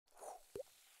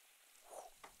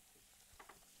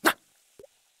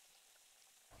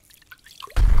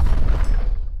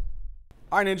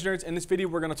All right, Ninja Nerds, in this video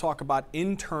we're going to talk about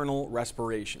internal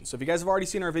respiration. So if you guys have already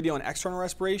seen our video on external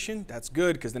respiration, that's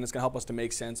good because then it's going to help us to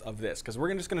make sense of this. Because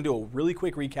we're just going to do a really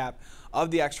quick recap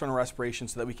of the external respiration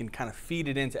so that we can kind of feed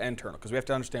it into internal because we have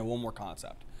to understand one more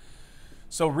concept.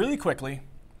 So really quickly,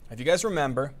 if you guys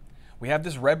remember, we have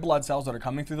this red blood cells that are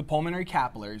coming through the pulmonary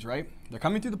capillaries, right? They're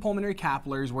coming through the pulmonary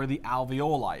capillaries where the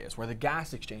alveoli is, where the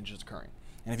gas exchange is occurring.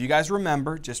 And if you guys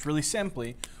remember, just really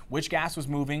simply, which gas was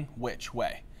moving which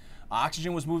way?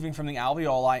 Oxygen was moving from the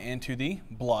alveoli into the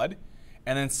blood,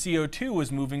 and then CO2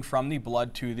 was moving from the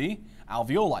blood to the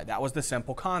alveoli. That was the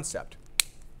simple concept.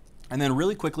 And then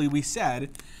really quickly, we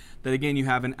said that again, you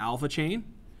have an alpha chain,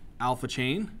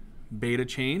 beta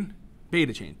chain,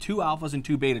 beta chain. 2 alphas and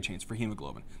 2 beta chains for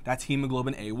hemoglobin. That's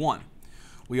hemoglobin A1.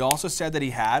 We also said that he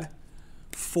had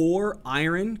 4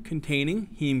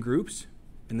 iron-containing heme groups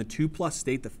in the 2+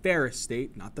 state, the ferrous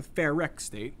state, not the ferric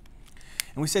state.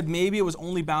 And we said maybe it was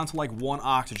only bound to like 1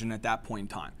 oxygen at that point in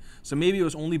time. So maybe it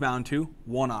was only bound to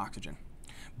 1 oxygen.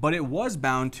 But it was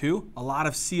bound to a lot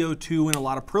of CO2 and a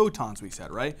lot of protons, we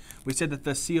said, right? We said that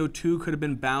the CO2 could have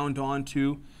been bound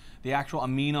onto the actual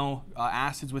amino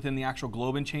acids within the actual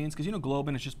globin chains, because you know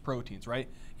globin is just proteins, right?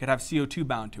 You could have CO2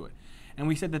 bound to it. And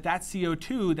we said that that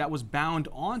CO2 that was bound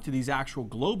onto these actual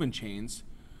globin chains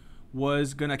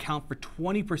was going to account for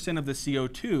 20% of the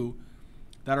CO2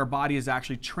 that our body is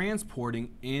actually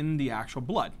transporting in the actual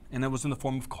blood. And that was in the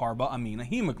form of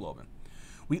carbaminohemoglobin.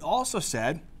 We also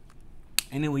said,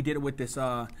 and then we did it with this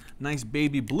nice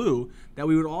baby blue, that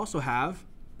we would also have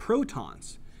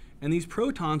protons. And these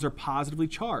protons are positively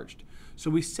charged.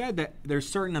 So we said that there's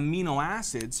certain amino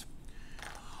acids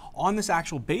on this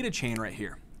actual beta chain right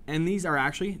here. And these are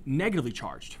actually negatively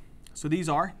charged. So these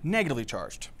are negatively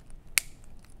charged.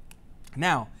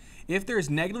 Now, if there's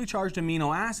negatively charged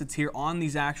amino acids here on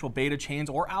these actual beta chains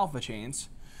or alpha chains,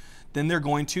 then they're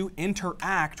going to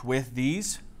interact with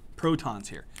these protons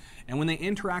here. And when they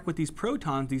interact with these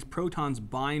protons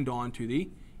bind onto the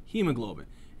hemoglobin.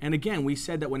 And again, we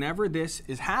said that whenever this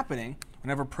is happening,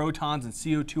 whenever protons and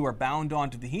CO2 are bound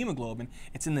onto the hemoglobin,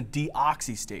 it's in the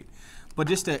deoxy state. But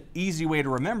just an easy way to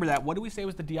remember that, what did we say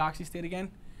was the deoxy state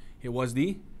again? It was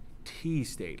the T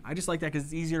state. I just like that because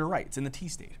it's easier to write. It's in the T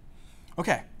state.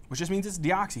 Okay, which just means it's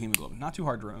deoxyhemoglobin. Not too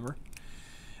hard to remember.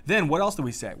 Then what else did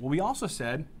we say? Well, we also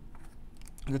said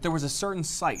that there was a certain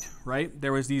site, right?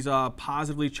 There was these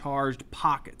positively charged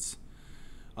pockets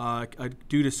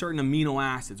due to certain amino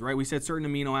acids, right? We said certain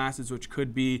amino acids, which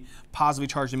could be positively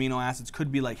charged amino acids,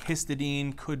 could be like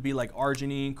histidine, could be like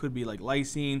arginine, could be like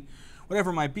lysine, whatever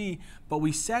it might be. But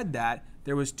we said that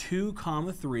there was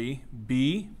 2,3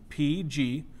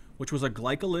 BPG, which was a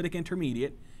glycolytic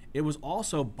intermediate. It was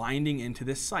also binding into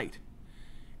this site.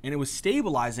 And it was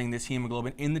stabilizing this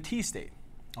hemoglobin in the T state.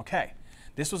 Okay,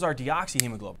 this was our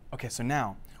deoxyhemoglobin. Okay, so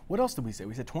now, what else did we say?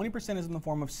 We said 20% is in the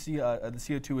form of the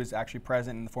CO2 is actually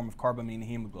present in the form of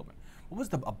carbaminohemoglobin. What was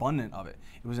the abundant of it?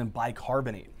 It was in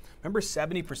bicarbonate. Remember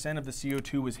 70% of the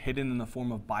CO2 was hidden in the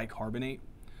form of bicarbonate?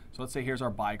 So let's say here's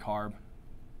our bicarb.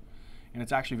 And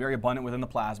it's actually very abundant within the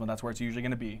plasma. That's where it's usually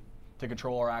going to be to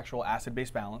control our actual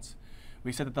acid-base balance.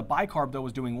 We said that the bicarb, though,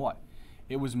 was doing what?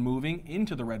 It was moving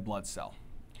into the red blood cell.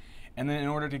 And then in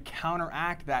order to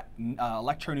counteract that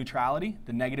electroneutrality,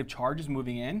 the negative charges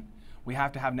moving in, we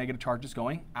have to have negative charges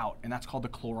going out, and that's called the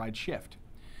chloride shift.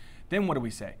 Then what did we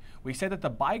say? We said that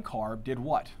the bicarb did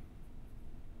what?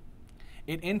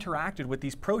 It interacted with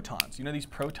these protons. You know these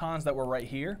protons that were right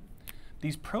here?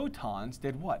 These protons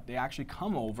did what? They actually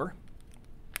come over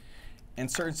in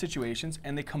certain situations,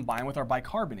 and they combine with our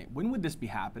bicarbonate. When would this be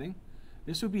happening?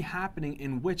 This would be happening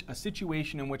in a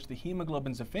situation in which the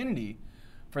hemoglobin's affinity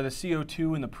for the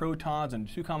CO2 and the protons and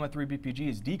 2,3 BPG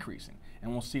is decreasing.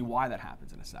 And we'll see why that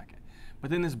happens in a second. But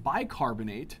then this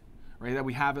bicarbonate, right, that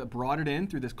we have brought it in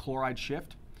through this chloride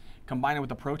shift, combine it with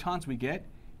the protons, we get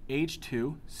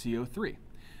H2CO3.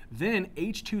 Then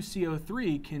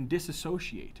H2CO3 can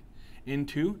dissociate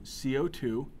into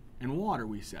CO2 and water,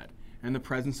 we said, in the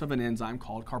presence of an enzyme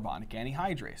called carbonic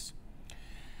anhydrase.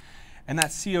 And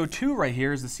that CO2 right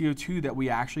here is the CO2 that we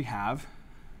actually have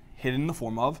hidden in the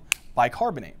form of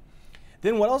bicarbonate.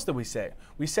 Then what else did we say?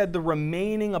 We said the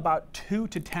remaining about 2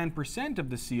 to 10%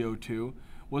 of the CO2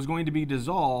 was going to be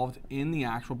dissolved in the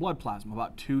actual blood plasma,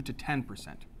 about 2 to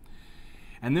 10%.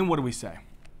 And then what did we say?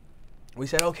 We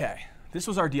said, okay, this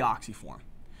was our deoxy form.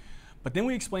 But then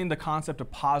we explained the concept of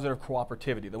positive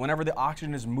cooperativity, that whenever the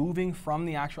oxygen is moving from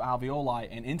the actual alveoli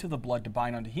and into the blood to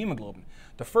bind onto hemoglobin,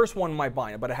 the first one might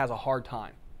bind, but it has a hard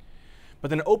time.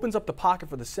 But then it opens up the pocket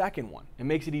for the second one and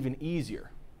makes it even easier.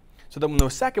 So that when the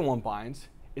second one binds,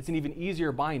 it's an even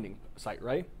easier binding site,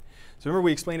 right? So remember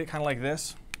we explained it kind of like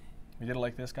this. We did it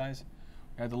like this, guys.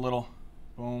 We had the little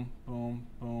boom, boom,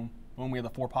 boom, boom. We had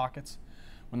the 4 pockets.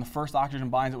 When the first oxygen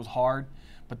binds, it was hard.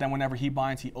 But then whenever he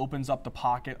binds, he opens up the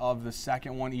pocket of the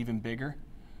second one even bigger.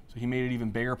 So he made it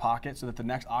even bigger pocket so that the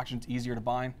next oxygen's easier to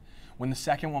bind. When the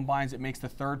second one binds, it makes the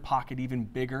third pocket even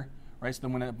bigger, right? So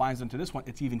then when it binds into this one,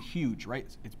 it's even huge, right?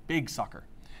 It's big sucker.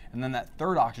 And then that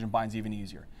third oxygen binds even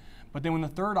easier. But then when the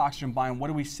third oxygen binds, what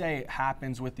do we say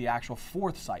happens with the actual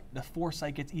 4th site? The 4th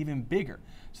site gets even bigger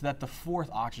so that the 4th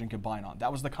oxygen can bind on. That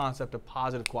was the concept of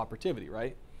positive cooperativity,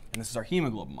 right? And this is our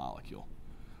hemoglobin molecule,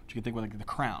 which you can think of like the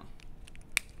crown,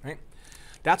 right?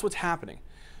 That's what's happening.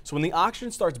 So when the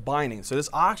oxygen starts binding, so this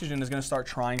oxygen is going to start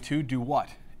trying to do what?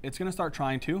 It's going to start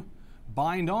trying to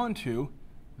bind onto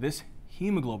this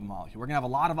hemoglobin molecule. We're going to have a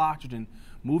lot of oxygen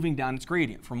moving down its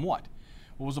gradient from what?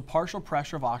 What was a partial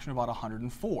pressure of oxygen about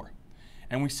 104.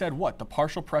 And we said what? The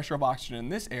partial pressure of oxygen in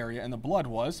this area in the blood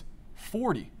was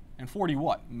 40. And 40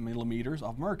 what? Millimeters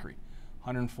of mercury.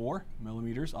 104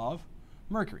 millimeters of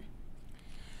mercury.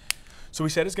 So we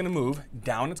said it's going to move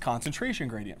down its concentration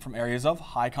gradient from areas of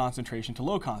high concentration to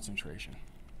low concentration.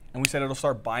 And we said it'll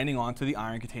start binding onto the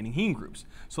iron-containing heme groups.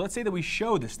 So let's say that we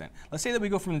show this then. Let's say that we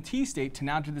go from the T state to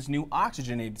now to this new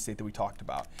oxygenated state that we talked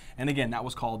about. And again, that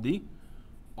was called the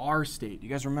R state. You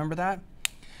guys remember that?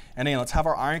 And again, let's have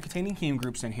our iron-containing heme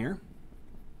groups in here.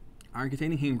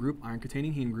 Iron-containing heme group,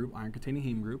 iron-containing heme group, iron-containing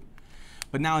heme group.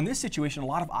 But now in this situation, a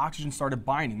lot of oxygen started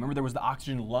binding. Remember there was the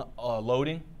oxygen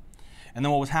loading? And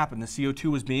then what was happening? The CO2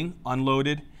 was being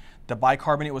unloaded. The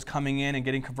bicarbonate was coming in and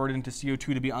getting converted into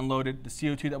CO2 to be unloaded. The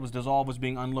CO2 that was dissolved was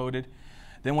being unloaded.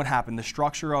 Then what happened? The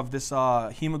structure of this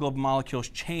hemoglobin molecules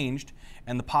changed,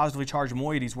 and the positively charged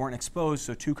moieties weren't exposed,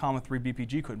 so 2,3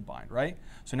 BPG couldn't bind, right?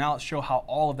 So now let's show how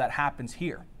all of that happens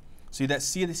here. See that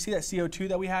CO2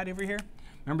 that we had over here?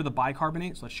 Remember the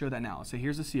bicarbonate? So let's show that now. Let's say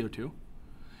here's the CO2,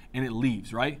 and it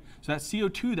leaves, right? So that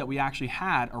CO2 that we actually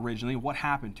had originally, what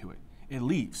happened to it? It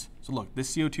leaves. So look,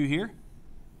 this CO2 here,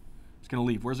 it's going to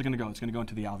leave. Where's it going to go? It's going to go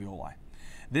into the alveoli.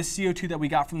 This CO2 that we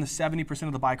got from the 70%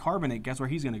 of the bicarbonate, guess where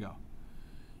he's going to go?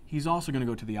 He's also going to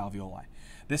go to the alveoli.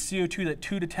 This CO2, that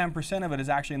 2 to 10% of it is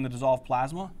actually in the dissolved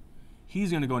plasma,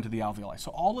 he's going to go into the alveoli.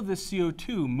 So all of this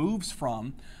CO2 moves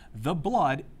from the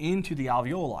blood into the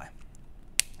alveoli.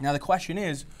 Now the question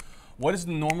is, what is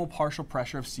the normal partial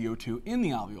pressure of CO2 in the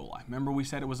alveoli? Remember we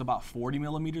said it was about 40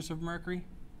 millimeters of mercury?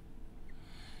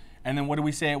 And then what did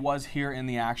we say it was here in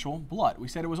the actual blood? We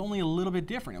said it was only a little bit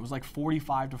different. It was like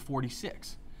 45 to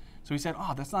 46. So we said,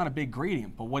 oh, that's not a big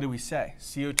gradient. But what did we say?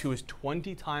 CO2 is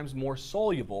 20 times more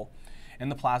soluble in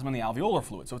the plasma and the alveolar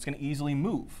fluid, so it's going to easily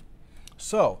move.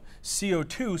 So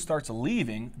CO2 starts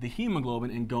leaving the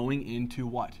hemoglobin and going into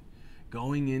what?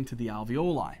 Going into the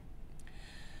alveoli.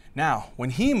 Now, when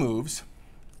he moves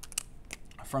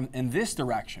from in this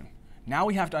direction, now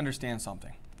we have to understand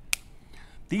something.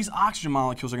 These oxygen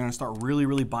molecules are going to start really,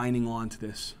 really binding on to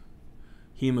this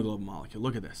hemoglobin molecule.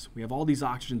 Look at this. We have all these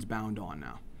oxygens bound on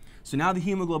now. So now the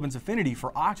hemoglobin's affinity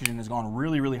for oxygen has gone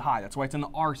really, really high. That's why it's in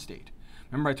the R state.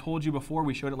 Remember I told you before,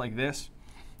 we showed it like this,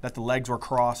 that the legs were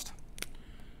crossed.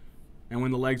 And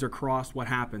when the legs are crossed, what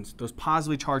happens? Those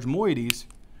positively charged moieties,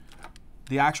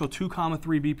 the actual 2,3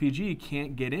 BPG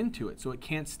can't get into it. So it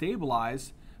can't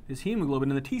stabilize this hemoglobin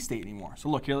in the T state anymore. So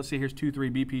look here, let's say here's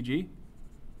 2,3 BPG.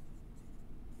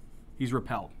 He's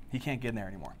repelled. He can't get in there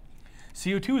anymore.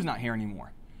 CO2 is not here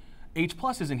anymore. H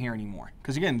plus isn't here anymore.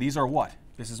 Because again, these are what?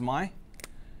 This is my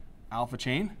alpha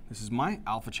chain. This is my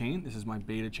alpha chain. This is my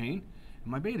beta chain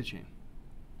and my beta chain.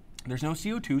 There's no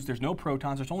CO2s. There's no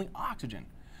protons. There's only oxygen.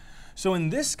 So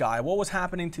in this guy, what was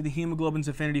happening to the hemoglobin's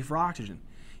affinity for oxygen?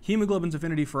 Hemoglobin's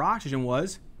affinity for oxygen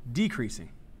was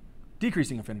decreasing.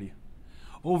 Decreasing affinity.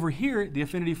 Over here, the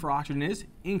affinity for oxygen is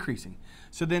increasing.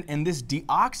 So then in this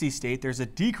deoxy state, there's a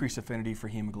decreased affinity for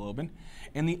hemoglobin.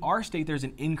 In the R state, there's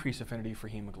an increased affinity for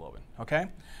hemoglobin, okay?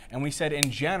 And we said in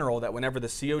general that whenever the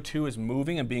CO2 is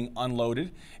moving and being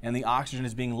unloaded and the oxygen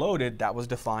is being loaded, that was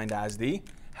defined as the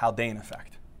Haldane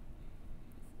effect.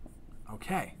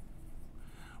 Okay.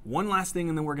 One last thing,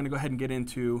 and then we're going to go ahead and get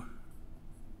into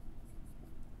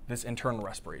this internal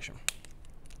respiration.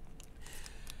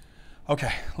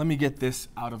 Okay, let me get this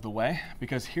out of the way,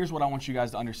 because here's what I want you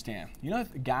guys to understand. You know,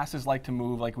 gases like to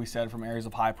move, like we said, from areas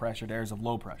of high pressure to areas of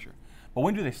low pressure. But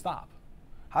when do they stop?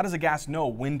 How does a gas know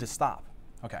when to stop?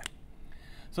 Okay,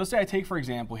 so let's say I take, for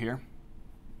example, here,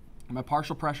 my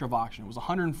partial pressure of oxygen was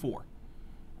 104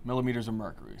 millimeters of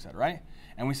mercury, we said, right?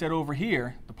 And we said over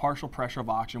here, the partial pressure of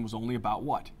oxygen was only about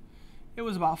what? It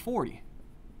was about 40.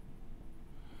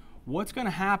 What's going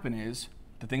to happen is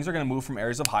that things are going to move from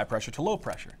areas of high pressure to low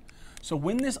pressure. So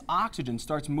when this oxygen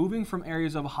starts moving from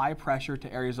areas of high pressure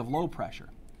to areas of low pressure,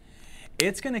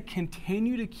 it's going to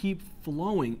continue to keep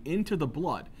flowing into the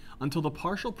blood until the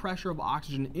partial pressure of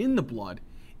oxygen in the blood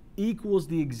equals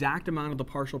the exact amount of the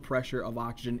partial pressure of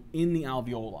oxygen in the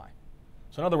alveoli.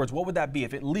 So in other words, what would that be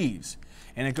if it leaves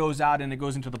and it goes out and it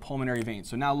goes into the pulmonary vein?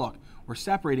 So now look, we're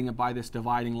separating it by this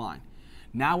dividing line.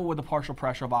 Now what would the partial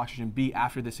pressure of oxygen be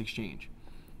after this exchange?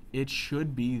 It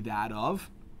should be that of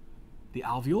the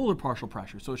alveolar partial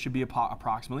pressure. So it should be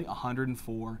approximately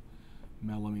 104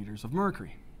 millimeters of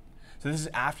mercury. So this is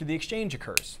after the exchange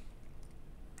occurs.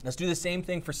 Let's do the same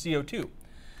thing for CO2.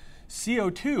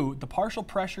 CO2, the partial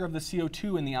pressure of the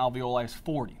CO2 in the alveoli is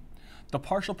 40. The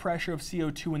partial pressure of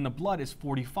CO2 in the blood is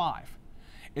 45.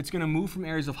 It's going to move from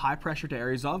areas of high pressure to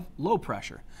areas of low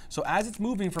pressure. So as it's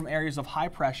moving from areas of high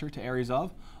pressure to areas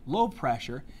of low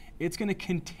pressure, it's going to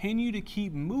continue to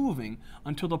keep moving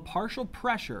until the partial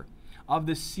pressure of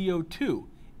the CO2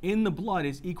 in the blood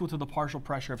is equal to the partial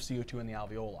pressure of CO2 in the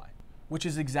alveoli, which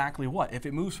is exactly what? If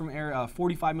it moves from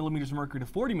 45 millimeters of mercury to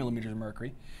 40 millimeters of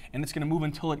mercury, and it's going to move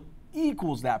until it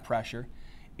equals that pressure,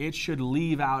 it should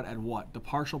leave out at what? The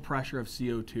partial pressure of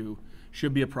CO2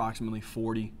 should be approximately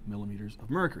 40 millimeters of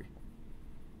mercury.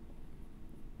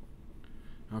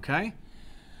 Okay?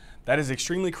 That is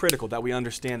extremely critical that we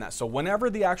understand that. So whenever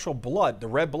the actual blood, the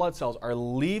red blood cells, are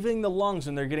leaving the lungs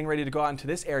and they're getting ready to go out into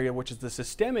this area, which is the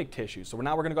systemic tissue. So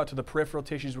now we're going to go out to the peripheral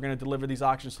tissues. We're going to deliver these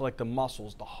oxygens to like the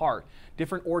muscles, the heart,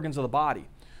 different organs of the body.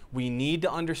 We need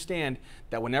to understand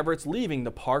that whenever it's leaving,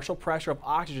 the partial pressure of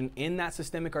oxygen in that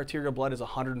systemic arterial blood is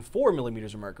 104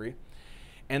 millimeters of mercury,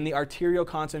 and the arterial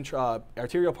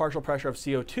partial pressure of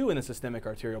CO2 in the systemic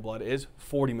arterial blood is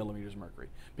 40 millimeters of mercury,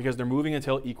 because they're moving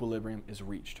until equilibrium is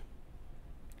reached.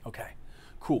 Okay,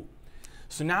 cool.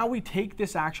 So now we take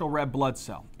this actual red blood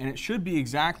cell, and it should be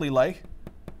exactly like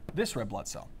this red blood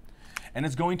cell. And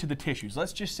it's going to the tissues.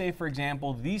 Let's just say, for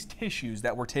example, these tissues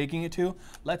that we're taking it to,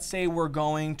 let's say we're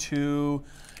going to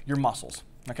your muscles.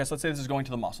 Okay, so let's say this is going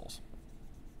to the muscles.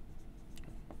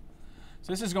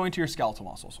 So this is going to your skeletal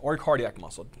muscles or cardiac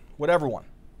muscle, whatever one.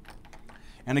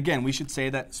 And again, we should say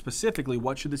that specifically,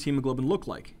 what should this hemoglobin look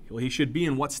like? Well, he should be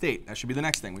in what state? That should be the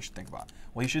next thing we should think about.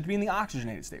 Well, he should be in the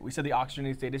oxygenated state. We said the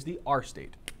oxygenated state is the R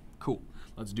state. Cool,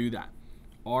 let's do that.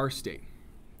 R state,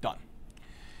 done.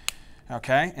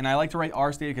 Okay, and I like to write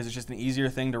R state because it's just an easier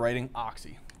thing to writing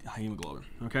oxy, hemoglobin.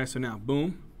 Okay, so now,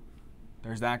 boom,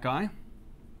 there's that guy,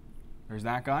 there's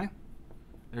that guy,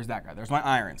 there's that guy. There's my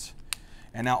irons.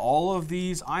 And now all of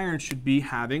these irons should be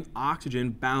having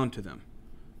oxygen bound to them.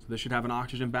 So this should have an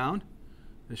oxygen bound,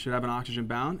 this should have an oxygen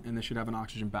bound, and this should have an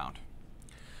oxygen bound.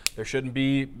 There shouldn't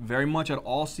be very much at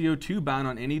all CO2 bound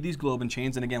on any of these globin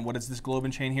chains. And again, what is this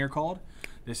globin chain here called?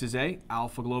 This is a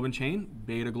alpha globin chain,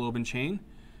 beta globin chain,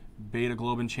 beta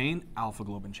globin chain, alpha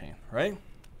globin chain, right?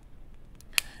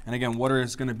 And again, what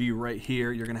is going to be right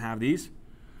here? You're going to have these.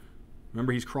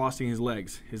 Remember, he's crossing his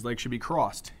legs. His legs should be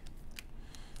crossed.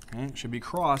 Okay? It should be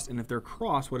crossed, and if they're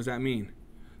crossed, what does that mean?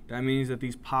 That means that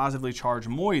these positively charged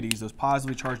moieties, those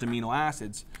positively charged amino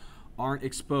acids, aren't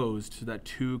exposed so that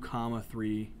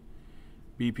 2,3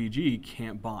 BPG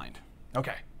can't bind.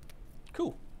 Okay,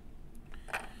 cool.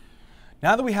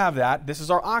 Now that we have that, this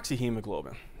is our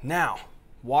oxyhemoglobin. Now,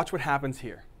 watch what happens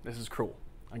here. This is cruel.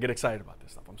 I get excited about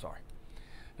this stuff, I'm sorry.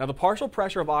 Now the partial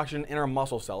pressure of oxygen in our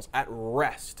muscle cells at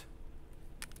rest,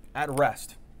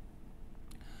 the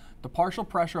partial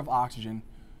pressure of oxygen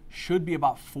should be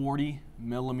about 40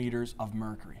 millimeters of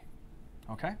mercury.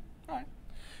 Okay, all right.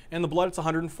 In the blood, it's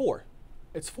 104.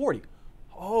 It's 40.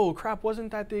 Oh crap,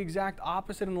 wasn't that the exact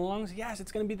opposite in the lungs? Yes,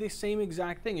 it's gonna be the same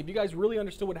exact thing. If you guys really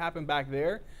understood what happened back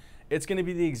there, it's gonna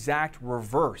be the exact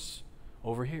reverse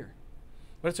over here.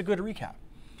 But it's a good recap.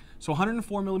 So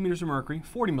 104 millimeters of mercury,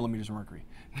 40 millimeters of mercury.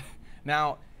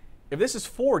 Now, if this is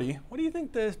 40, what do you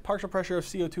think the partial pressure of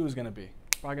CO2 is going to be?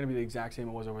 It's probably going to be the exact same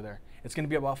it was over there. It's going to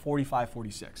be about 45,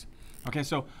 46. Okay,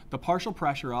 so the partial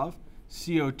pressure of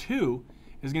CO2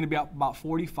 is going to be about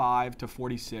 45 to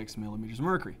 46 millimeters of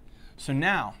mercury. So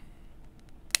now,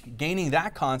 gaining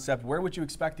that concept, where would you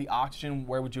expect the oxygen,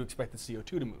 where would you expect the CO2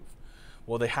 to move?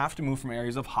 Well, they have to move from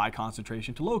areas of high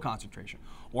concentration to low concentration,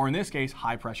 or in this case,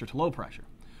 high pressure to low pressure.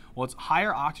 Well, it's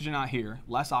higher oxygen out here,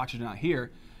 less oxygen out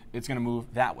here, it's going to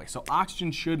move that way. So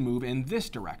oxygen should move in this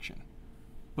direction.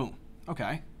 Boom.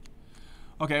 Okay.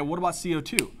 Okay, what about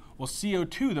CO2? Well,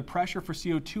 CO2, the pressure for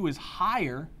CO2 is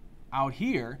higher out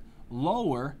here,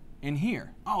 lower in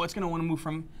here. Oh, it's going to want to move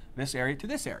from this area to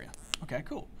this area. Okay,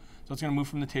 cool. So it's going to move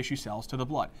from the tissue cells to the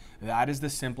blood. That is the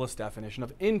simplest definition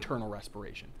of internal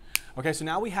respiration. Okay, so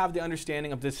now we have the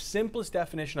understanding of this simplest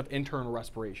definition of internal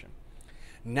respiration.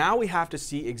 Now we have to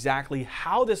see exactly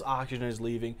how this oxygen is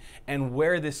leaving and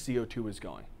where this CO2 is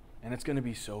going. And it's going to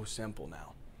be so simple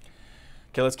now.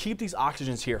 Okay, let's keep these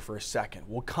oxygens here for a second.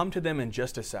 We'll come to them in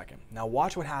just a second. Now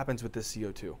watch what happens with this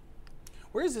CO2.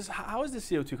 Where is this? How is this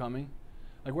CO2 coming?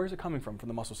 Like, where is it coming from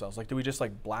the muscle cells? Like, do we just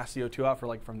like blast CO2 out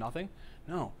from nothing?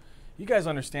 No. You guys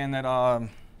understand that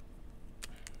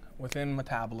within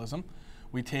metabolism,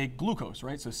 we take glucose,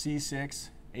 right? So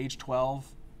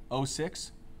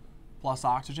C6H12O6 plus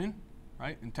oxygen,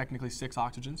 right? And technically 6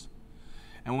 oxygens.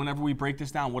 And whenever we break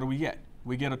this down, what do we get?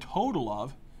 We get a total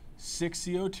of 6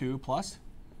 CO2 plus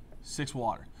 6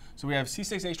 water. So we have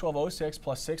C6H12O6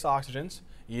 plus 6 oxygens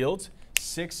yields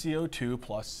 6 CO2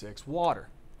 plus 6 water.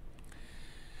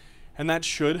 And that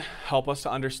should help us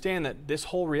to understand that this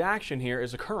whole reaction here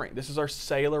is occurring. This is our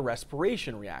cellular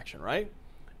respiration reaction, right?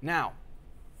 Now,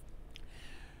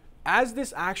 as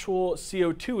this actual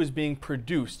CO2 is being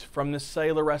produced from the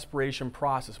cellular respiration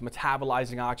process,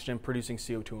 metabolizing oxygen, producing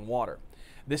CO2 and water,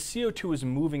 this CO2 is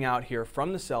moving out here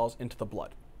from the cells into the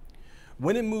blood.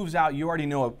 When it moves out, you already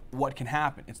know what can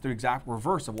happen. It's the exact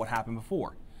reverse of what happened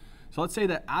before. So let's say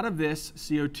that out of this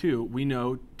CO2, we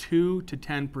know 2 to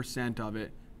 10% of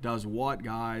it does what,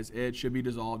 guys? It should be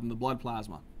dissolved in the blood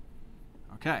plasma.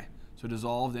 Okay, so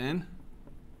dissolved in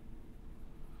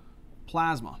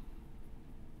plasma.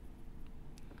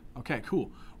 Okay,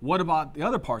 cool. What about the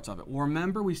other parts of it? Well,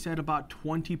 remember we said about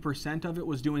 20% of it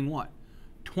was doing what?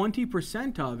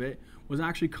 20% of it was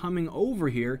actually coming over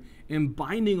here and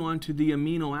binding onto the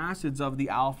amino acids of the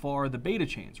alpha or the beta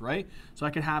chains, right? So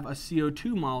I could have a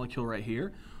CO2 molecule right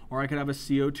here, or I could have a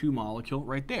CO2 molecule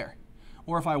right there.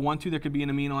 Or if I want to, there could be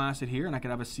an amino acid here, and I could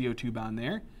have a CO2 bound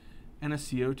there and a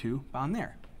CO2 bound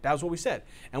there. That was what we said.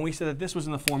 And we said that this was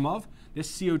in the form of,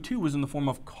 this CO2 was in the form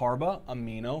of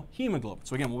carboaminohemoglobin.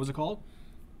 So again, what was it called?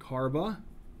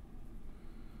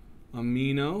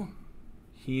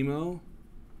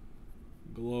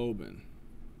 Carboaminohemoglobin.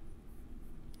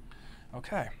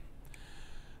 Okay.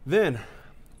 Then,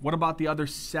 what about the other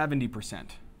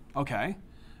 70%? Okay.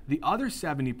 The other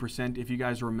 70%, if you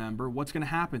guys remember, what's going to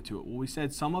happen to it? Well, we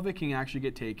said some of it can actually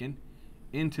get taken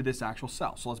into this actual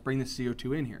cell. So let's bring the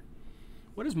CO2 in here.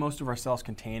 What is most of our cells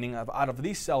containing? Out of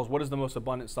these cells, what is the most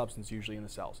abundant substance usually in the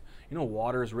cells? You know,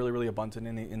 water is really, really abundant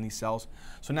in these cells.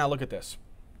 So now look at this.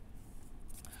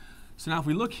 So now if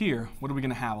we look here, what are we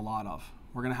going to have a lot of?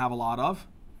 We're going to have a lot of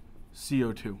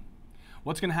CO2.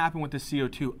 What's going to happen with this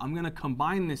CO2? I'm going to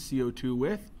combine this CO2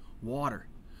 with water.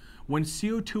 When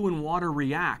CO2 and water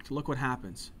react, look what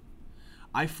happens.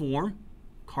 I form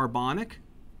carbonic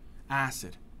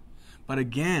acid. But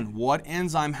again, what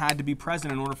enzyme had to be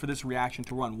present in order for this reaction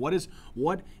to run?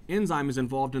 What enzyme is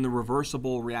involved in the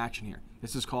reversible reaction here?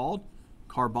 This is called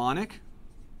carbonic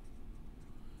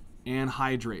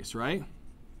anhydrase, right?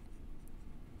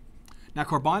 Now,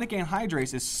 carbonic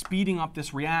anhydrase is speeding up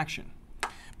this reaction.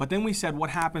 But then we said,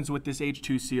 what happens with this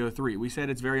H2CO3? We said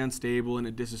it's very unstable and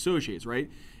it disassociates, right?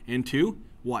 Into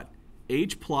what?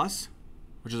 H+,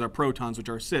 which is our protons, which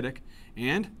are acidic,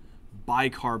 and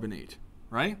bicarbonate,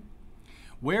 right?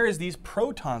 Where is these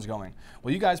protons going?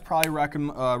 Well, you guys probably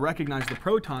recognize the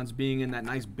protons being in that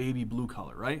nice baby blue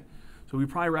color, right? So we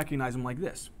probably recognize them like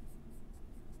this.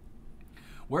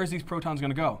 Where is these protons going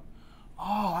to go?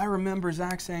 Oh, I remember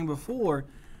Zach saying before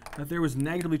that there was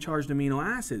negatively charged amino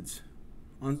acids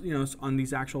on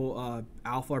these actual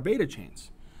alpha or beta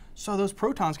chains. So those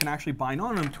protons can actually bind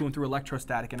on them to and through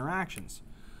electrostatic interactions.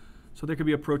 So there could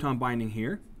be a proton binding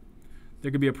here.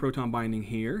 There could be a proton binding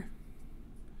here.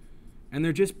 And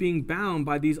they're just being bound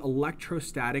by these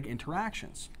electrostatic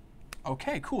interactions.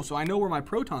 Okay, cool. So I know where my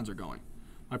protons are going.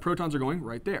 My protons are going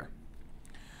right there.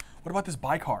 What about this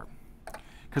bicarb?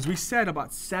 Because we said about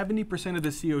 70% of the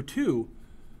CO2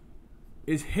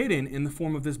 is hidden in the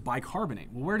form of this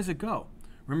bicarbonate. Well, where does it go?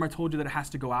 Remember I told you that it has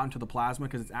to go out into the plasma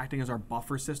because it's acting as our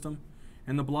buffer system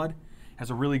in the blood. It has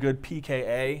a really good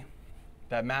pKa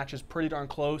that matches pretty darn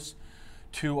close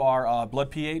to our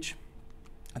blood pH.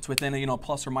 It's within a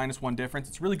plus or minus 1 difference.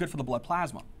 It's really good for the blood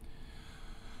plasma.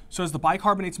 So as the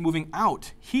bicarbonate's moving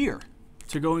out here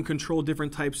to go and control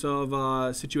different types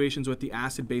of situations with the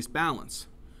acid-base balance,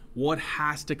 what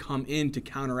has to come in to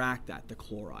counteract that? The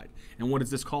chloride. And what is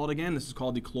this called again? This is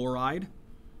called the chloride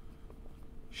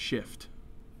shift.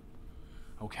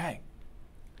 Okay.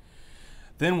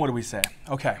 Then what do we say?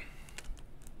 Okay.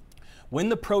 When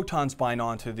the protons bind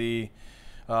onto the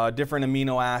different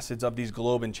amino acids of these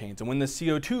globin chains, and when the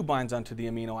CO2 binds onto the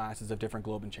amino acids of different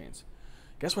globin chains,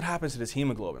 guess what happens to this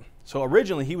hemoglobin? So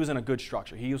originally he was in a good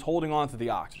structure. He was holding on to the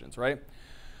oxygens, right?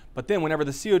 But then whenever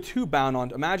the CO2 bound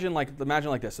on, imagine like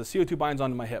this, the CO2 binds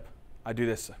onto my hip, I do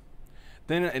this.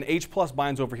 Then an H+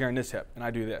 binds over here in this hip, and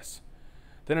I do this.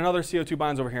 Then another CO2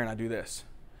 binds over here, and I do this.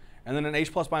 and then an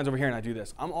H plus binds over here and I do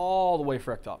this, I'm all the way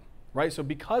fricked up, right? So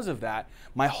because of that,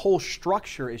 my whole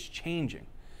structure is changing.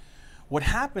 What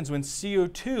happens when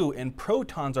CO2 and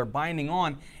protons are binding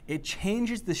on, it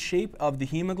changes the shape of the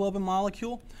hemoglobin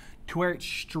molecule to where it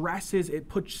stresses, it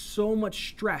puts so much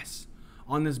stress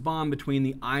on this bond between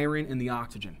the iron and the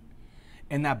oxygen.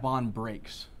 And that bond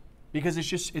breaks. Because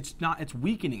it's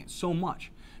weakening it so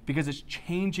much because it's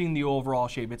changing the overall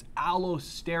shape. It's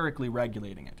allosterically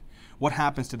regulating it. What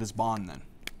happens to this bond then?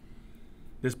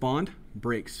 This bond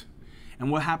breaks. And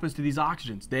what happens to these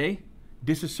oxygens? They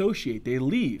disassociate, they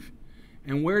leave.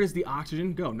 And where does the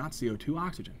oxygen go? Not CO2,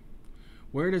 oxygen.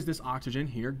 Where does this oxygen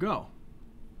here go?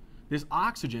 This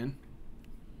oxygen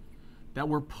that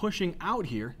we're pushing out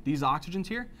here, these oxygens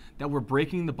here, that we're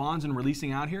breaking the bonds and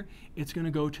releasing out here, it's going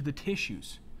to go to the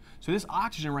tissues. So this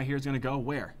oxygen right here is going to go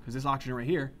where? Because this oxygen right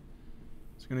here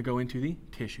is going to go into the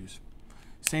tissues.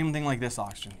 Same thing like this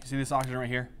oxygen. You see this oxygen right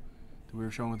here that we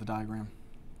were showing with the diagram?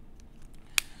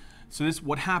 So this,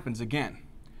 what happens again?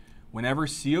 Whenever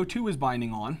CO2 is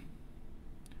binding on,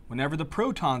 whenever the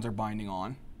protons are binding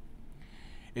on,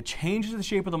 it changes the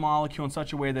shape of the molecule in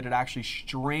such a way that it actually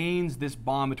strains this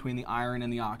bond between the iron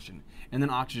and the oxygen, and then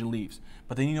oxygen leaves.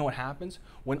 But then you know what happens?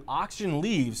 When oxygen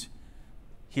leaves,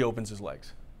 he opens his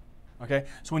legs. Okay?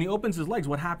 So when he opens his legs,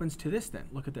 what happens to this then?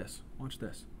 Look at this. Watch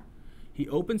this. He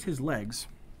opens his legs.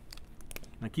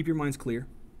 Now keep your minds clear.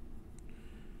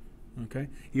 Okay?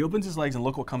 He opens his legs and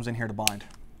look what comes in here to bind.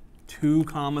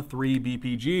 2,3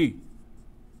 BPG.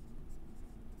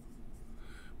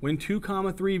 When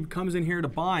 2,3 comes in here to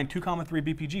bind 2,3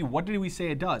 BPG, what did we say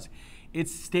it does? It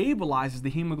stabilizes the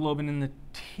hemoglobin in the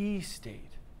T state.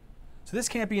 So this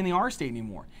can't be in the R state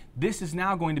anymore. This is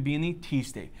now going to be in the T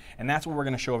state. And that's what we're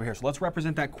going to show over here. So let's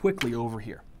represent that quickly over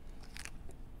here.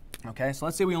 Okay, so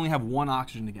let's say we only have one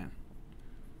oxygen again.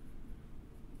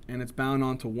 And it's bound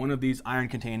onto one of these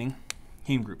iron-containing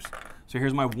heme groups. So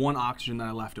here's my one oxygen that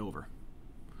I left over.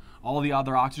 All the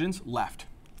other oxygens left.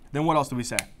 Then what else did we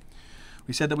say?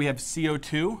 We said that we have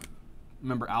CO2,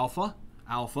 remember alpha,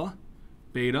 alpha,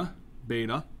 beta,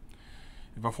 beta.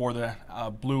 Before the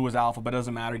blue was alpha, but it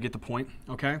doesn't matter, you get the point,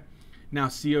 okay? Now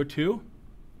CO2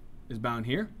 is bound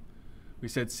here. We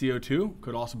said CO2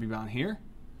 could also be bound here.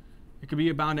 It could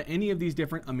be bound to any of these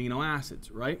different amino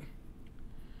acids, right?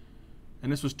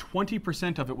 And this was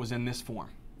 20% of it was in this form.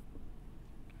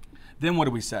 Then what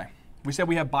did we say? We said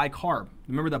we have bicarb.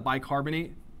 Remember that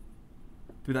bicarbonate?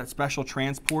 Through that special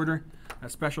transporter?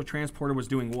 That special transporter was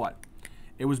doing what?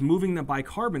 It was moving the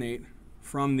bicarbonate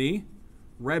from the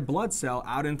red blood cell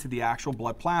out into the actual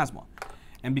blood plasma.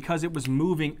 And because it was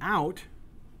moving out,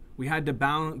 we had to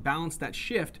balance that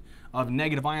shift of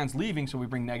negative ions leaving, so we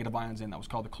bring negative ions in. That was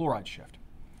called the chloride shift.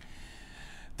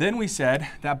 Then we said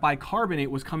that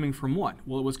bicarbonate was coming from what?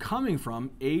 Well, it was coming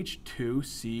from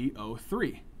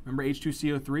H2CO3. Remember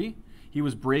H2CO3? He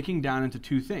was breaking down into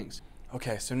two things.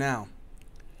 Okay, so now,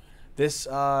 this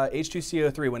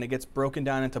H2CO3, when it gets broken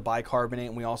down into bicarbonate,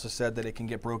 and we also said that it can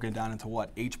get broken down into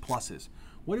what? H pluses.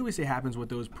 What do we say happens with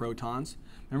those protons?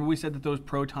 Remember we said that those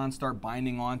protons start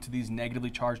binding on to these negatively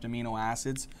charged amino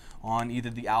acids on either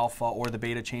the alpha or the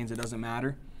beta chains, it doesn't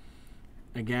matter.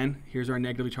 Again, here's our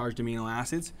negatively charged amino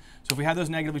acids. So if we have those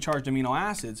negatively charged amino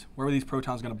acids, where are these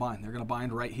protons going to bind? They're going to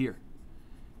bind right here.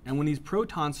 And when these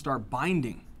protons start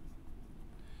binding,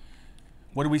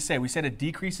 what do we say? We said it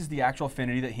decreases the actual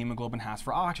affinity that hemoglobin has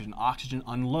for oxygen. Oxygen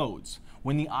unloads.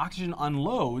 When the oxygen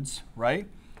unloads, right,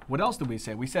 what else did we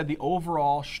say? We said the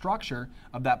overall structure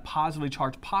of that positively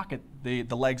charged pocket, the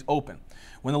legs open.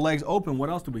 When the legs open, what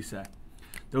else did we say?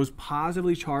 Those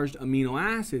positively charged amino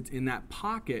acids in that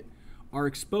pocket are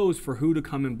exposed for who to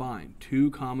come and bind?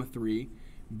 2,3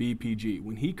 BPG.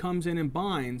 When he comes in and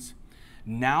binds,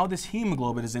 now this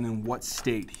hemoglobin is in what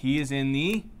state? He is in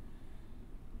the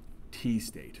T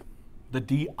state, the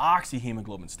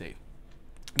deoxyhemoglobin state,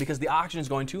 because the oxygen is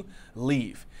going to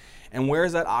leave. And where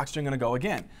is that oxygen going to go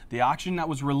again? The oxygen that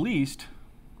was released,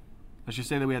 let's just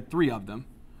say that we had 3 of them,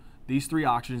 these 3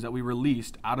 oxygens that we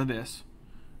released out of this,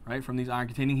 right, from these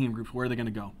iron-containing heme groups, where are they going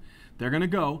to go? They're going to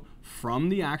go from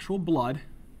the actual blood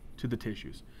to the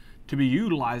tissues to be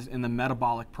utilized in the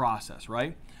metabolic process,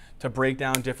 right? To break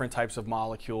down different types of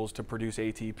molecules, to produce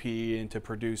ATP, and to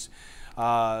produce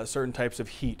certain types of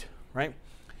heat, right?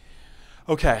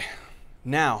 Okay,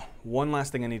 now, one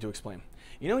last thing I need to explain.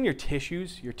 You know in your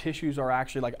tissues are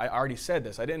actually, like I already said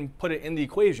this, I didn't put it in the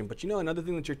equation, but you know another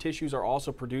thing that your tissues are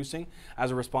also producing as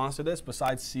a response to this,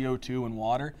 besides CO2 and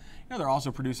water, you know they're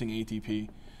also producing ATP.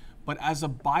 But as a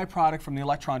byproduct from the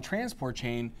electron transport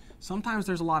chain, sometimes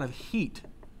there's a lot of heat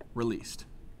released.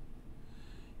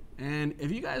 And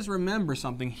if you guys remember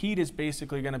something, heat is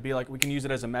basically going to be like, we can use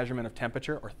it as a measurement of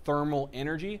temperature or thermal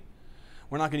energy.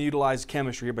 We're not going to utilize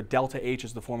chemistry here, but delta H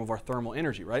is the form of our thermal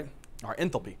energy, right? Our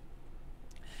enthalpy.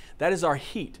 That is our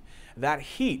heat. That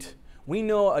heat, we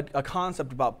know a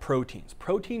concept about proteins.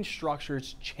 Protein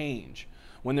structures change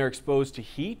when they're exposed to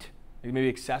heat, maybe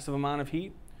excessive amount of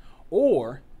heat,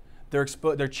 or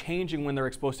they're changing when they're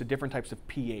exposed to different types of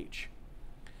pH.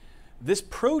 This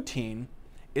protein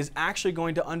is actually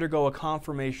going to undergo a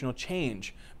conformational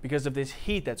change because of this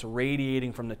heat that's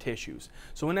radiating from the tissues.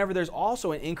 So whenever there's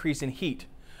also an increase in heat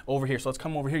over here, so let's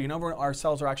come over here, you know where our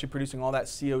cells are actually producing all that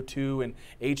CO2 and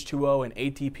H2O and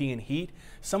ATP and heat?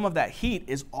 Some of that heat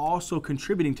is also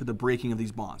contributing to the breaking of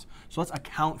these bonds. So let's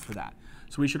account for that.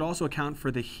 So we should also account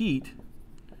for the heat,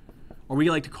 or we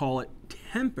like to call it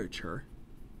temperature.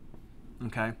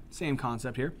 Okay, same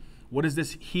concept here. What is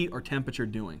this heat or temperature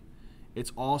doing?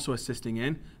 It's also assisting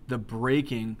in the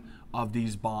breaking of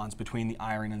these bonds between the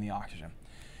iron and the oxygen.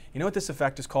 You know what this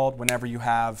effect is called whenever you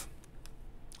have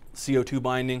CO2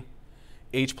 binding,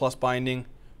 H plus binding,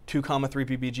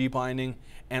 2,3-ppg binding,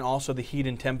 and also the heat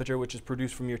and temperature which is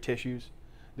produced from your tissues?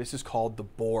 This is called the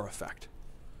Bohr effect.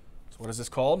 So what is this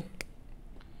called?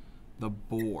 The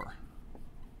Bohr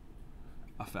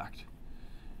effect.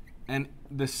 And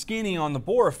the skinny on the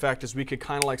Bohr effect is we could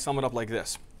kind of like sum it up like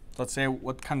this. So let's say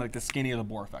what kind of like the skinny of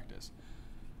the Bohr effect is.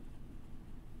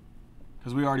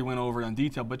 Because we already went over it in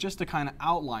detail, but just to kind of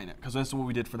outline it, because that's what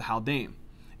we did for the Haldane,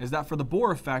 is that for the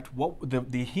Bohr effect, what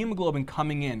the hemoglobin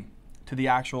coming in to the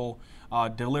actual,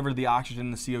 deliver the oxygen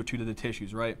and the CO2 to the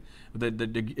tissues, right?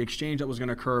 The exchange that was going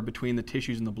to occur between the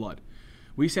tissues and the blood.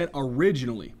 We said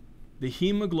originally the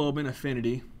hemoglobin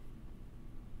affinity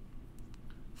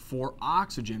for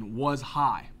oxygen was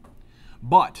high,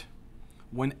 but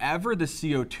whenever the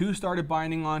CO2 started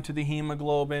binding onto the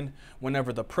hemoglobin,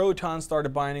 whenever the protons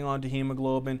started binding onto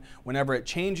hemoglobin, whenever it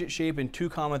changed its shape in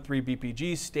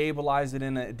 2,3-BPG, stabilized it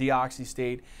in a deoxy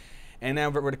state, and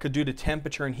then what it could do to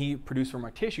temperature and heat produced from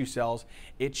our tissue cells,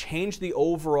 it changed the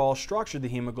overall structure of the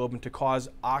hemoglobin to cause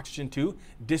oxygen to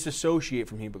disassociate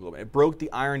from hemoglobin. It broke the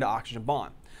iron to oxygen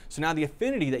bond. So now the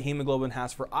affinity that hemoglobin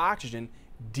has for oxygen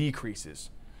decreases.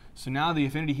 So now the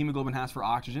affinity hemoglobin has for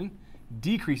oxygen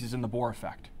decreases in the Bohr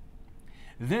effect.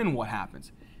 Then what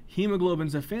happens?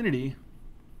 Hemoglobin's affinity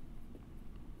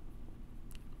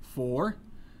for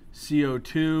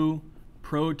CO2,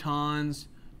 protons,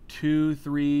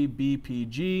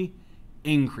 2,3-BPG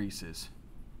increases.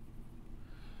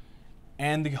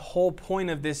 And the whole point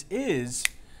of this is,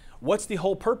 what's the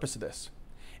whole purpose of this?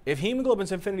 If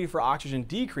hemoglobin's affinity for oxygen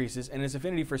decreases and its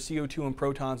affinity for CO2 and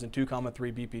protons and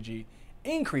 2,3-BPG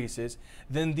increases,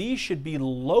 then these should be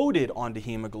loaded onto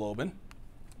hemoglobin.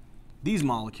 These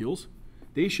molecules,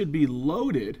 they should be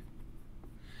loaded,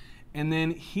 and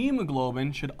then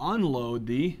hemoglobin should unload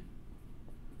the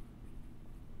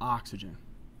oxygen.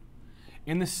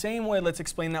 In the same way, let's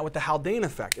explain that with the Haldane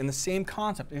effect. In the same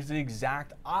concept, it's the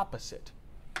exact opposite.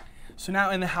 So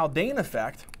now in the Haldane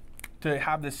effect, to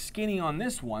have the skinny on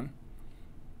this one,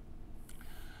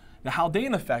 the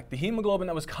Haldane effect, the hemoglobin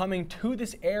that was coming to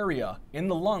this area in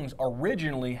the lungs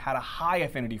originally had a high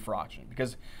affinity for oxygen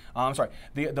because,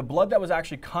 the blood that was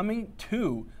actually coming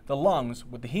to the lungs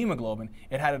with the hemoglobin,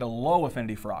 it had a low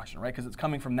affinity for oxygen, right? Because it's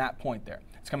coming from that point there.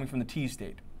 It's coming from the T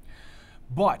state.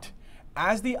 But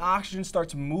as the oxygen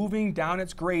starts moving down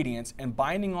its gradients and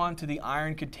binding onto the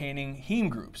iron-containing heme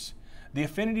groups, the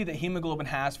affinity that hemoglobin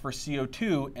has for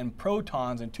CO2 and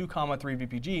protons and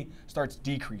 2,3-BPG starts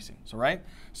decreasing.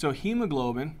 So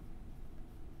hemoglobin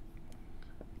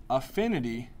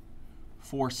affinity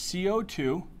for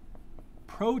CO2,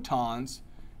 protons,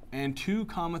 and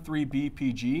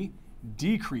 2,3-BPG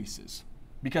decreases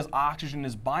because oxygen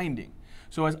is binding.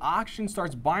 So as oxygen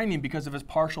starts binding because of its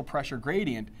partial pressure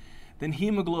gradient, then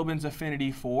hemoglobin's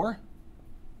affinity for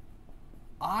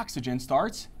oxygen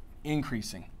starts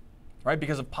increasing, right?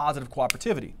 Because of positive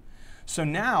cooperativity. So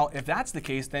now, if that's the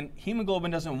case, then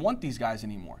hemoglobin doesn't want these guys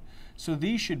anymore. So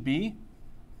these should be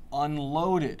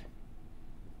unloaded,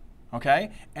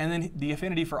 okay? And then the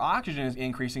affinity for oxygen is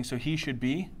increasing, so he should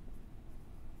be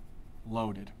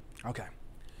loaded. Okay,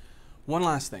 one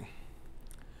last thing.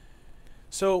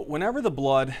 So whenever the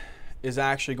blood is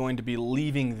actually going to be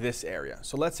leaving this area,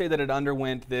 so let's say that it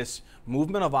underwent this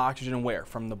movement of oxygen where?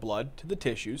 From the blood to the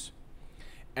tissues.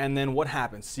 And then what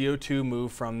happens? CO2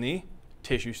 moved from the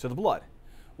tissues to the blood.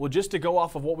 Well, just to go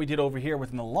off of what we did over here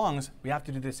within the lungs, we have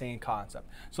to do the same concept.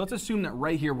 So let's assume that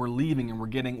right here we're leaving and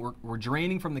we're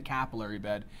draining from the capillary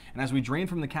bed. And as we drain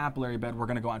from the capillary bed, we're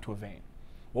going to go onto a vein.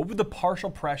 What would the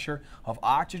partial pressure of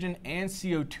oxygen and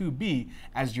CO2 be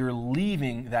as you're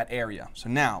leaving that area? So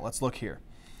now let's look here.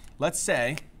 Let's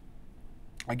say,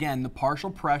 again, the partial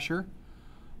pressure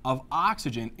of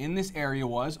oxygen in this area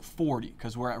was 40,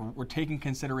 because we're taking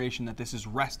consideration that this is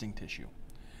resting tissue.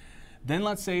 Then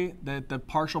let's say that the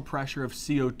partial pressure of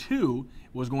CO2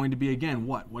 was going to be, again,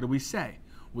 what? What did we say?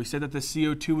 We said that the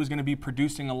CO2 was going to be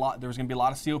producing a lot, there was going to be a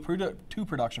lot of CO2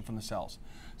 production from the cells.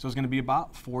 So it's going to be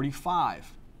about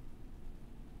 45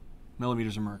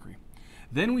 millimeters of mercury.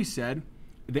 Then we said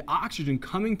the oxygen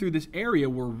coming through this area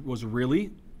was really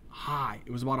high.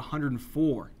 It was about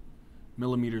 104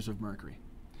 millimeters of mercury.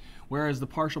 Whereas the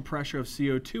partial pressure of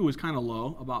CO2 was kind of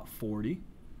low, about 40.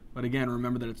 But again,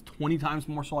 remember that it's 20 times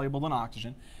more soluble than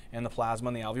oxygen in the plasma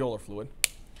and the alveolar fluid.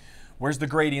 Where's the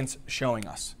gradients showing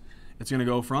us? It's going to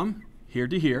go from here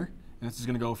to here, and this is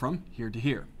going to go from here to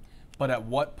here. But at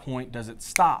what point does it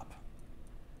stop?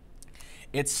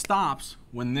 It stops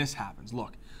when this happens.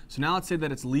 Look, so now let's say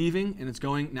that it's leaving and it's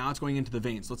going into the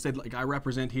veins. Let's say, like I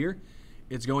represent here,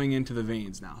 it's going into the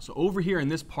veins now. So over here in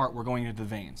this part, we're going into the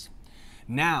veins.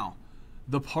 Now,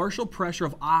 the partial pressure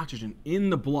of oxygen in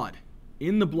the blood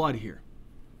here.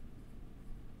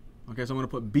 Okay, so I'm going to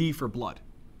put B for blood.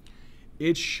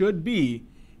 It should be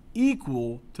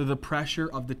equal to the pressure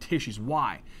of the tissues.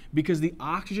 Why? Because the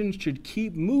oxygen should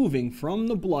keep moving from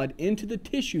the blood into the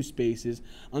tissue spaces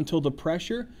until the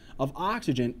pressure of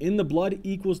oxygen in the blood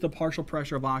equals the partial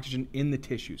pressure of oxygen in the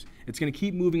tissues. It's going to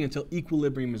keep moving until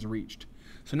equilibrium is reached.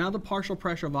 So now the partial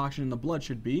pressure of oxygen in the blood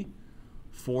should be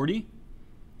 40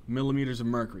 millimeters of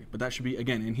mercury, but that should be,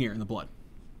 again, in here in the blood.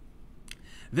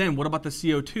 Then what about the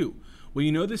CO2? Well,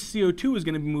 you know this CO2 is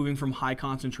going to be moving from high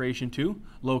concentration to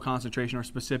low concentration, or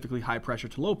specifically high pressure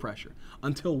to low pressure.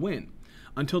 Until when?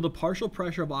 Until the partial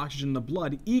pressure of oxygen in the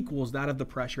blood equals that of the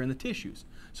pressure in the tissues.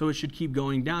 So it should keep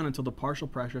going down until the partial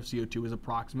pressure of CO2 is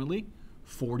approximately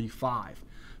 45.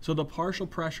 So the partial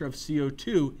pressure of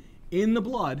CO2 in the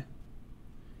blood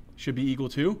should be equal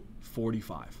to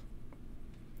 45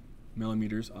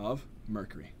 millimeters of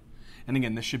mercury. And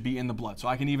again, this should be in the blood. So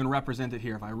I can even represent it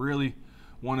here if I really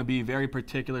want to be very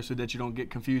particular so that you don't get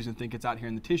confused and think it's out here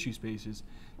in the tissue spaces.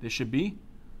 This should be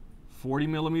 40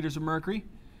 millimeters of mercury,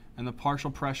 and the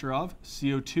partial pressure of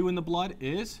CO2 in the blood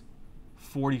is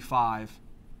 45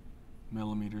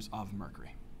 millimeters of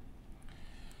mercury.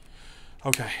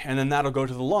 Okay, and then that'll go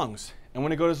to the lungs. And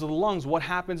when it goes to the lungs, what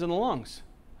happens in the lungs?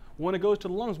 When it goes to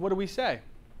the lungs, what do we say?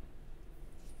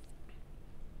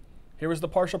 Here was the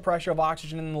partial pressure of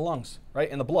oxygen in the lungs, right?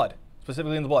 In the blood,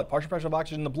 specifically in the blood. Partial pressure of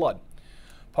oxygen in the blood.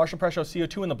 Partial pressure of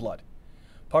CO2 in the blood.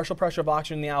 Partial pressure of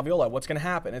oxygen in the alveoli. What's going to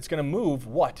happen? It's going to move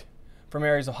what? From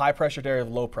areas of high pressure to areas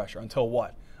of low pressure. Until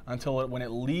what? Until when it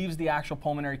leaves the actual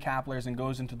pulmonary capillaries and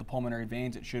goes into the pulmonary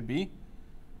veins, it should be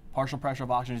partial pressure of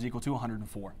oxygen is equal to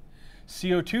 104.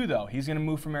 CO2, though, he's going to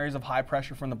move from areas of high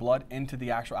pressure from the blood into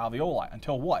the actual alveoli.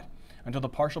 Until what? Until the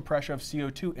partial pressure of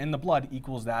CO2 in the blood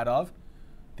equals that of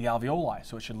the alveoli.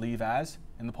 So it should leave as,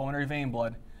 in the pulmonary vein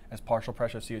blood, as partial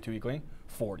pressure of CO2 equaling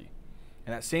 40.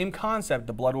 And that same concept,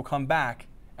 the blood will come back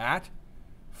at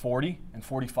 40 and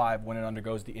 45 when it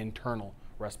undergoes the internal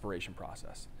respiration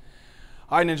process.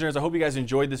 All right, Ninja Nerds, I hope you guys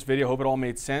enjoyed this video. I hope it all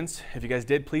made sense. If you guys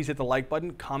did, please hit the like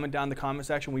button, comment down in the comment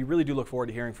section. We really do look forward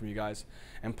to hearing from you guys.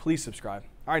 And please subscribe.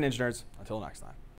 All right, Ninja Nerds, until next time.